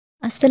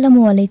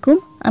আসসালামু আলাইকুম।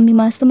 আমি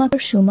মাসুমা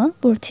সুমা,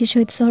 পড়ছি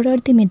Shaheed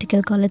Suhrawardy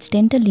medical college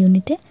dental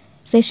ইউনিটে,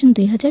 সেশন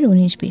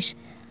 2019-20।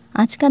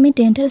 আজকে আমি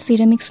ডেন্টাল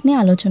সিরামিক্স নিয়ে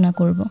আলোচনা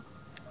করব।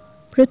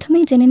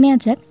 প্রথমেই জেনে নেওয়া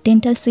যাক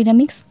dental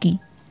ceramics key.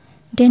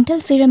 Dental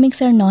ceramics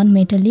R non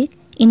metallic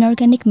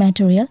inorganic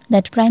material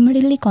that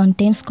primarily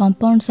contains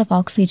compounds of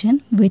oxygen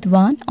with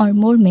one or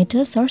more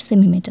metals or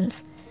semi-metals।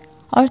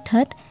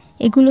 অর্থাৎ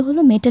এগুলো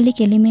হলো মেটালিক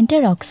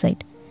এলিমেন্টের অক্সাইড।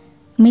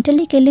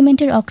 মেটালিক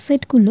এলিমেন্টের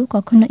অক্সাইডগুলো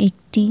কখনো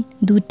একটি,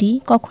 দুটি,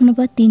 কখনো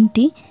বা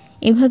তিনটি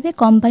এভাবে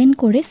কম্বাইন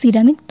করে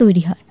সিরামিক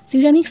তৈরি হয়।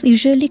 Ceramics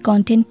usually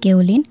contain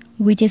kaolin,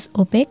 which is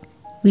opaque,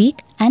 weak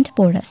and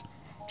porous.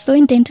 So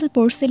in dental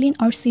porcelain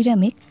or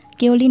ceramic,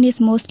 kaolin is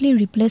mostly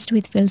replaced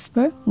with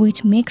feldspar, which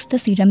makes the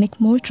ceramic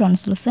more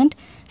translucent,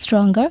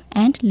 stronger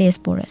and less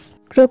porous.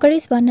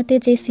 Crockeries বানাতে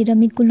যে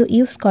সিরামিকগুলো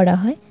use করা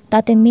হয়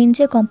তাতে main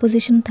যে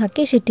composition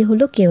থাকে সেটি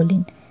হলো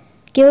kaolin.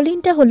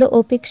 কেওলিনটা হলো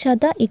ওপেক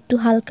সাদা, একটু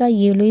হালকা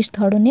ইয়েলোইশ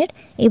ধরনের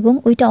এবং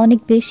ওইটা অনেক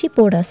বেশি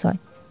পোরাস হয়।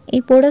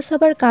 এই পোরাস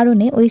হবার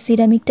কারণে ওই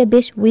সিরামিকটা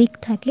বেশ উইক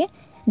থাকে,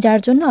 যার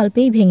জন্য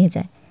অল্পেই ভেঙে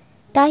যায়।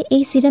 তাই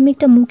এই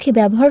সিরামিকটা মুখে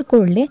ব্যবহার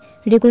করলে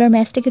রেগুলার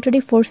ম্যাস্টিকেটরি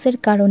ফোর্সের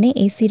কারণে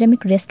এই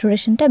সিরামিক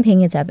রেস্টোরেশনটা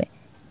ভেঙে যাবে।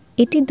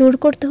 এটি দূর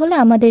করতে হলে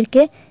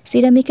আমাদেরকে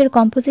সিরামিকের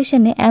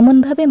কম্পোজিশনে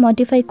এমনভাবে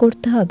মডিফাই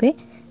করতে হবে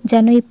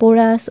যেন এই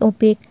পোরাস,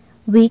 ওপেক,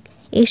 উইক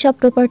এইসব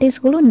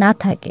প্রপার্টিসগুলো না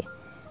থাকে।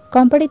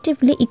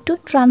 কম্পারেটিভলি একটু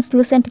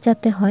ট্রান্সলুসেন্ট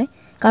যাতে হয়,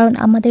 কারণ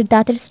আমাদের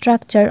দাঁতের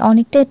স্ট্রাকচার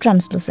অনেকটাই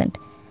ট্রান্সলুসেন্ট।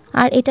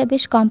 আর এটা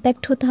বেশ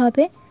কম্প্যাক্ট হতে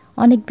হবে,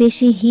 অনেক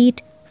বেশি হিট,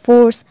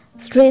 ফোর্স,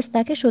 স্ট্রেস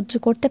তাকে সহ্য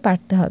করতে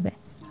পারতে হবে।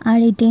 আর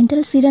এই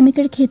ডেন্টাল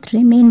সিরামিকের ক্ষেত্রে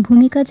মেইন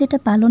ভূমিকা যেটা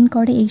পালন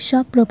করে এই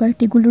সব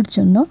প্রপার্টিগুলোর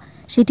জন্য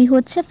সেটি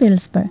হচ্ছে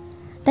ফেলসপার।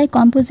 তাই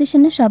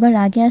কম্পোজিশনে সবার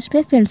আগে আসবে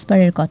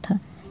ফেলসপারের কথা।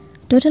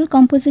 টোটাল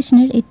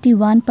কম্পোজিশনের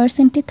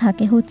 81%ই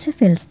থাকে হচ্ছে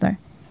ফেলসপার।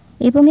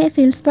 এবং এই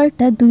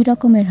ফেলসপারটা দুই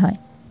রকমের হয়,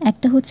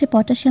 একটা হচ্ছে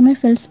পটাশিয়ামের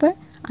ফেলসপার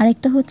আর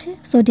একটা হচ্ছে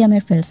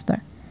সোডিয়ামের ফেলসপার।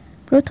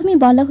 প্রথমেই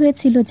বলা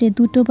হয়েছিল যে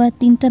দুটো বা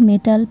তিনটা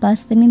মেটাল বা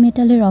সেমি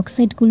মেটালের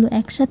অক্সাইডগুলো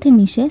একসাথে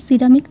মিশে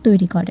সিরামিক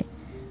তৈরি করে।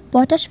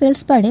 পটাশ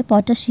ফেলসপারে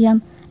পটাশিয়াম,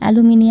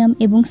 অ্যালুমিনিয়াম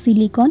এবং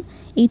সিলিকন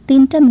এই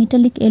তিনটা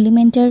মেটালিক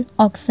এলিমেন্টের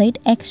অক্সাইড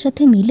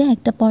একসাথে মিলে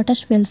একটা পটাশ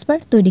ফেলসপার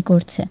তৈরি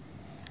করছে।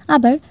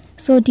 আবার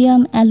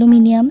সোডিয়াম,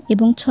 অ্যালুমিনিয়াম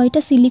এবং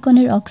 6টা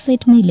সিলিকনের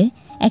অক্সাইড মিলে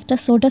একটা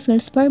সোডা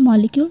ফেলসপার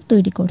মলিকিউল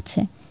তৈরি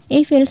করছে।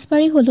 এই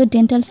ফেলসপারই হলো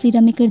ডেন্টাল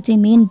সিরামিকের যে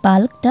মেন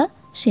বাল্কটা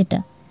সেটা,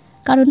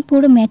 কারণ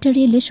পুরো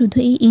ম্যাটেরিয়ালে শুধু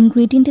এই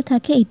ইনগ্রেডিয়েন্টে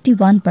থাকে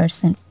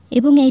 81%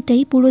 এবং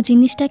এইটাই পুরো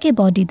জিনিসটাকে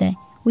বডি দেয়,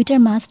 ওইটার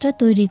মাসটা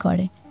তৈরি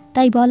করে।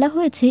 তাই বলা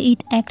হয়েছে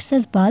ইট acts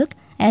as bulk,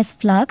 as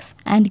flux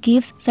and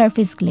gives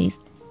surface glaze.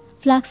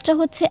 ফ্লাক্সটা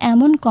হচ্ছে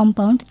এমন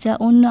কম্পাউন্ড যা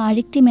অন্য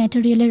আরেকটি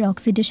ম্যাটেরিয়ালের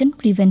অক্সিডেশন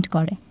প্রিভেন্ট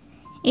করে।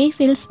 এই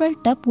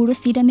ফেলসপারটা পুরো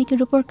সিরামিকের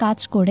উপর কাজ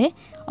করে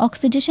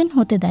অক্সিডেশন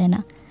হতে দেয় না,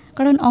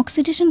 কারণ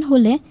অক্সিডেশন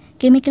হলে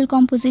chemical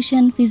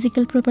composition,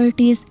 physical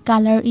properties,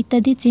 colour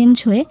ইত্যাদি চেঞ্জ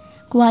হয়ে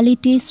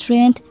কোয়ালিটি,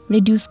 স্ট্রেংথ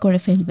রিডিউস করে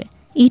ফেলবে।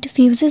 ইট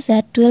ফিউজেস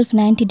অ্যাট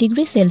 1290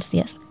 ডিগ্রি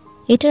সেলসিয়াস।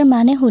 এটার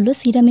মানে হলো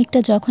সিরামিকটা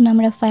যখন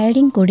আমরা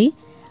ফায়ারিং করি,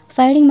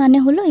 ফায়ারিং মানে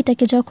হলো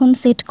এটাকে যখন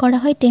সেট করা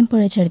হয়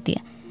টেম্পারেচার দিয়ে,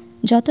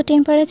 যত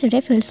টেম্পারেচারে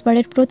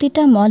ফেলসপারের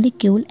প্রতিটা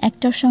মলিকিউল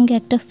একটার সঙ্গে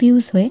একটা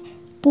ফিউজ হয়ে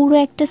পুরো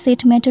একটা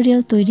সেট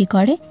ম্যাটেরিয়াল তৈরি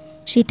করে,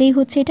 সেটাই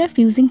হচ্ছে এটার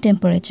ফিউজিং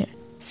টেম্পারেচার।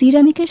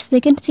 সিরামিকের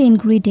সেকেন্ড যে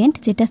ইনগ্রিডিয়েন্ট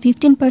যেটা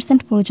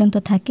 15% পর্যন্ত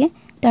থাকে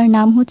তার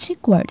নাম হচ্ছে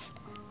কোয়ার্টজ।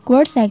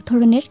 কোয়ার্টজ এক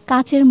ধরনের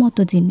কাচের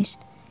মতো জিনিস।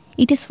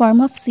 It is form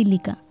of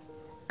silica.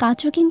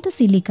 কাচও কিন্তু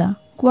সিলিকা,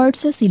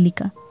 কোয়ার্টজও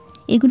সিলিকা।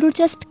 এগুলোর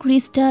জাস্ট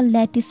ক্রিস্টাল,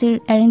 ল্যাটিসের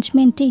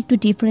অ্যারেঞ্জমেন্টে একটু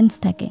ডিফারেন্স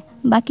থাকে,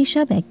 বাকি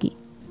সব একই।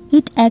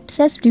 ইট acts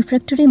as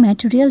refractory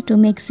material to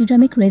make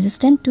ceramic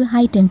resistant two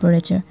high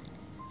temperature.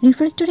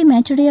 Refractory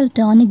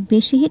ম্যাটেরিয়ালটা অনেক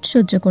বেশি হিট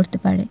সহ্য করতে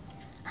পারে।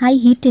 হাই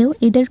হিটেও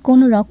এদের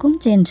কোনো রকম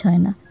চেঞ্জ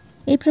হয় না।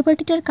 এই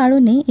প্রপার্টিটার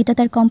কারণে এটা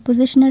তার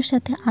কম্পোজিশনের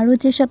সাথে আরও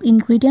যেসব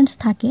ইনগ্রিডিয়েন্টস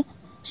থাকে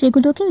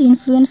সেগুলোকেও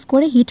ইনফ্লুয়েন্স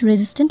করে হিট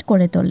রেজিস্ট্যান্ট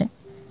করে তোলে।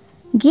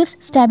 Gives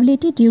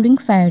stability during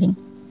firing.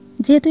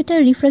 যেহেতু এটা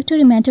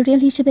রিফ্র্যাক্টরি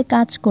ম্যাটেরিয়াল হিসেবে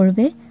কাজ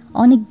করবে,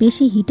 অনেক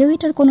বেশি হিটেও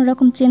এটার কোনো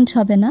রকম চেঞ্জ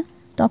হবে না,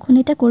 তখন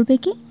এটা করবে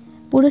কি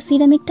পুরো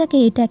সিরামিকটাকে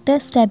এটা একটা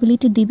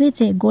স্ট্যাবিলিটি দিবে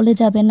যে গলে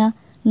যাবে না,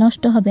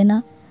 নষ্ট হবে না।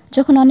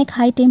 যখন অনেক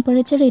হাই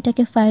টেম্পারেচারে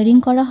এটাকে ফায়ারিং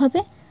করা হবে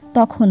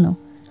তখনও।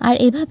 আর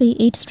এভাবেই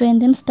ইট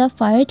স্ট্রেংথেন্স the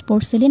fired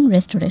porcelain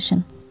restoration.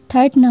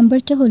 Third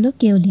নাম্বারটা হলো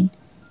কেওলিন।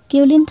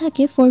 কেওলিন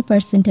থাকে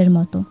 4%-এর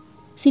মতো।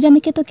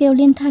 সিরামিকে তো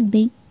কেওলিন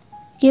থাকবেই।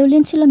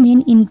 কেওলিন ছিল মেন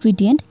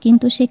ইনগ্রিডিয়েন্ট,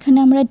 কিন্তু সেখানে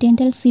আমরা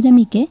ডেন্টাল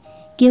সিরামিকে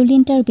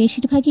কেওলিনটার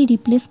বেশিরভাগই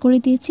রিপ্লেস করে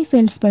দিয়েছি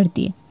ফেলসপার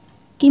দিয়ে,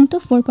 কিন্তু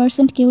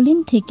 4% কেওলিন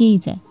থেকেই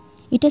যায়।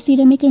 এটা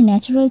সিরামিকের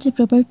ন্যাচারাল যে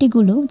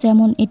প্রপার্টিগুলো,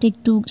 যেমন এটা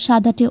একটু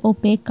সাদাটে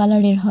ওপেক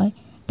কালারের হয়,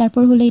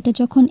 তারপর হলো এটা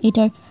যখন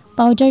এটার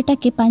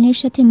পাউডারটাকে পানির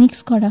সাথে মিক্স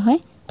করা হয়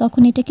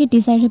তখন এটাকে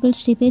ডিজায়ারেবল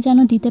শেপে যেন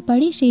দিতে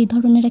পারি সেই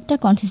ধরনের একটা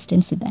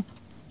কনসিস্টেন্সি দেয়।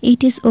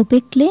 It is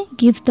opaque clay,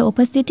 gives the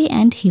opacity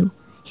and Hugh.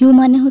 Hugh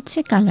মানে হচ্ছে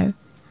কালার।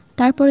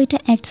 তারপর এটা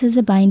acts as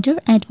a binder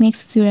and makes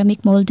ceramic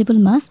মোল্ডেবল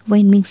mass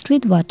when mixed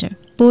with water.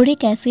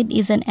 Boric acid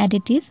is an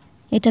additive.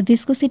 এটা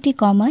ভিসকোসিটি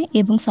কমায়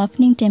এবং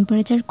সফটনিং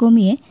টেম্পারেচার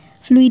কমিয়ে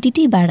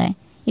fluidity বাড়ায়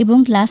এবং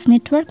গ্লাস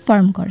নেটওয়ার্ক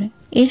ফর্ম করে।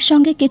 এর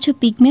সঙ্গে কিছু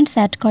পিগমেন্টস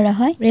অ্যাড করা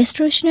হয়।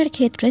 রেস্টোরেশনের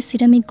ক্ষেত্রে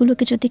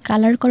সিরামিকগুলোকে যদি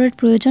কালার করার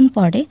প্রয়োজন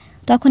পড়ে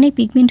তখন এই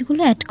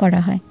পিগমেন্টগুলো অ্যাড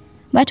করা হয়,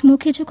 বাট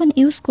মুখে যখন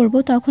ইউজ করব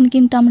তখন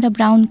কিন্তু আমরা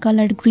ব্রাউন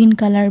কালার, গ্রিন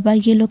কালার বা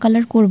ইয়েলো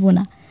কালার করব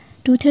না।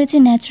 টুথের যে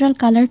ন্যাচারাল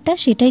কালারটা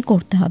সেটাই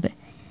করতে হবে।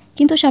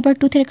 কিন্তু সবার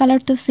টুথের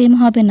কালার তো সেম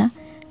হবে না,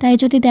 তাই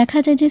যদি দেখা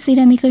যায় যে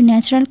সিরামিকের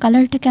ন্যাচারাল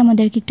কালারটাকে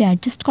আমাদেরকে একটু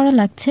অ্যাডজাস্ট করা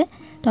লাগছে,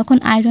 তখন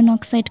আয়রন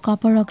অক্সাইড,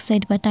 কপার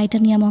অক্সাইড বা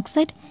টাইটানিয়াম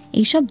অক্সাইড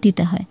এইসব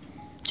দিতে হয়।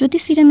 যদি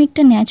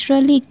সিরামিকটা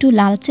ন্যাচারালি একটু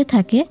লালচে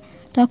থাকে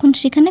তখন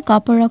সেখানে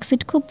কপার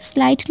অক্সাইড খুব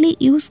স্লাইটলি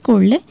ইউজ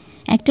করলে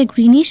একটা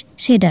গ্রিনিশ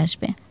শেড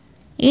আসবে।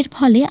 এর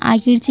ফলে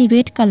আগের যে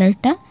রেড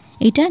কালারটা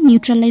এটা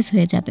নিউট্রালাইজ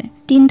হয়ে যাবে।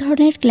 3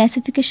 ধরনের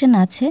ক্লাসিফিকেশন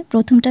আছে।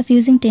 প্রথমটা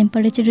ফিউজিং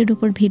টেম্পারেচারের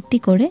উপর ভিত্তি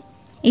করে,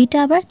 এইটা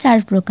আবার 4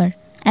 প্রকার।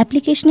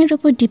 অ্যাপ্লিকেশনের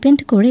উপর ডিপেন্ড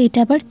করে এটা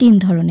আবার 3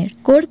 ধরনের।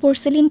 কোর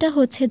পোর্সেলিনটা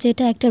হচ্ছে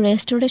যেটা একটা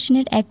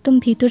রেস্টোরেশনের একদম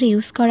ভিতরে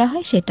ইউজ করা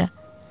হয় সেটা।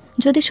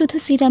 যদি শুধু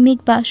সিরামিক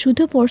বা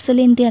শুধু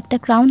পোর্সেলিন দিয়ে একটা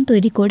ক্রাউন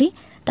তৈরি করি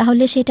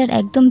তাহলে সেটার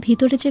একদম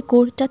ভিতরে যে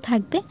কোরটা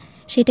থাকবে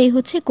সেটাই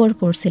হচ্ছে কোর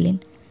পোর্সেলিন।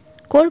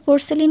 কোর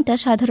পোর্সেলিনটা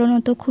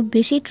সাধারণত খুব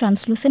বেশি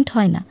ট্রান্সলুসেন্ট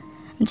হয় না,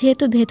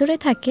 যেহেতু ভেতরে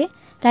থাকে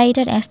তাই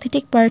এটার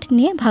অ্যাস্থেটিক পার্ট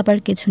নিয়ে ভাবার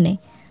কিছু নেই।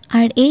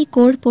 আর এই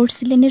কোর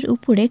পোর্সেলিনের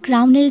উপরে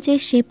ক্রাউনের যে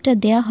শেপটা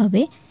দেয়া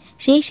হবে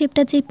সেই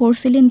শেপটা যে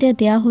পোর্সেলিন দিয়ে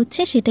দেওয়া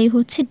হচ্ছে সেটাই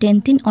হচ্ছে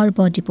dentine or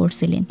body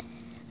porcelain.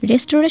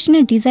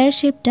 রেস্টোরেশনের desire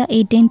শেপটা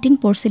এই ডেন্টিন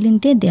পোর্সেলিন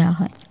দিয়ে দেওয়া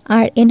হয়।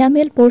 আর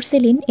এনামেল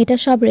পোর্সেলিন এটা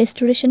সব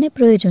রেস্টোরেশনে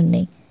প্রয়োজন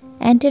নেই।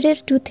 অ্যান্টেরিয়র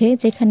টুথে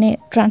যেখানে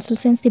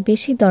ট্রান্সলুসেন্সি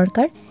বেশি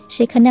দরকার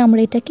সেখানে আমরা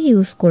এটাকে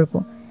ইউজ করব,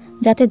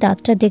 যাতে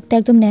দাঁতটা দেখতে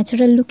একদম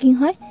ন্যাচারাল লুকিং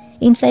হয়,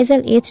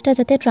 ইনসাইজাল এজটা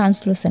যাতে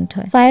ট্রান্সলুসেন্ট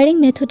হয়। ফায়ারিং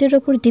মেথডের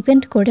ওপর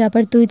ডিপেন্ড করে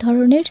আবার 2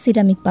 ধরনের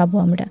সিরামিক পাবো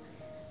আমরা।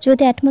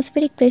 যদি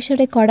অ্যাটমসফেরিক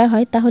প্রেশারে করা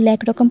হয় তাহলে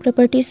একরকম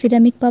প্রপার্টির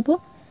সিরামিক পাবো।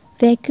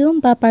 ভ্যাকুয়াম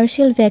বা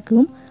পার্শিয়াল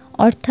ভ্যাকুয়াম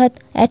অর্থাৎ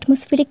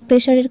অ্যাটমসফেরিক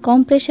প্রেশারের কম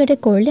প্রেশারে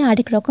করলে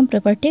আরেক রকম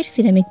প্রপার্টির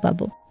সিরামিক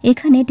পাবো।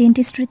 এখানে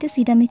ডেন্টিস্ট্রিতে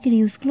সিরামিকের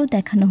ইউজগুলো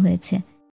দেখানো হয়েছে।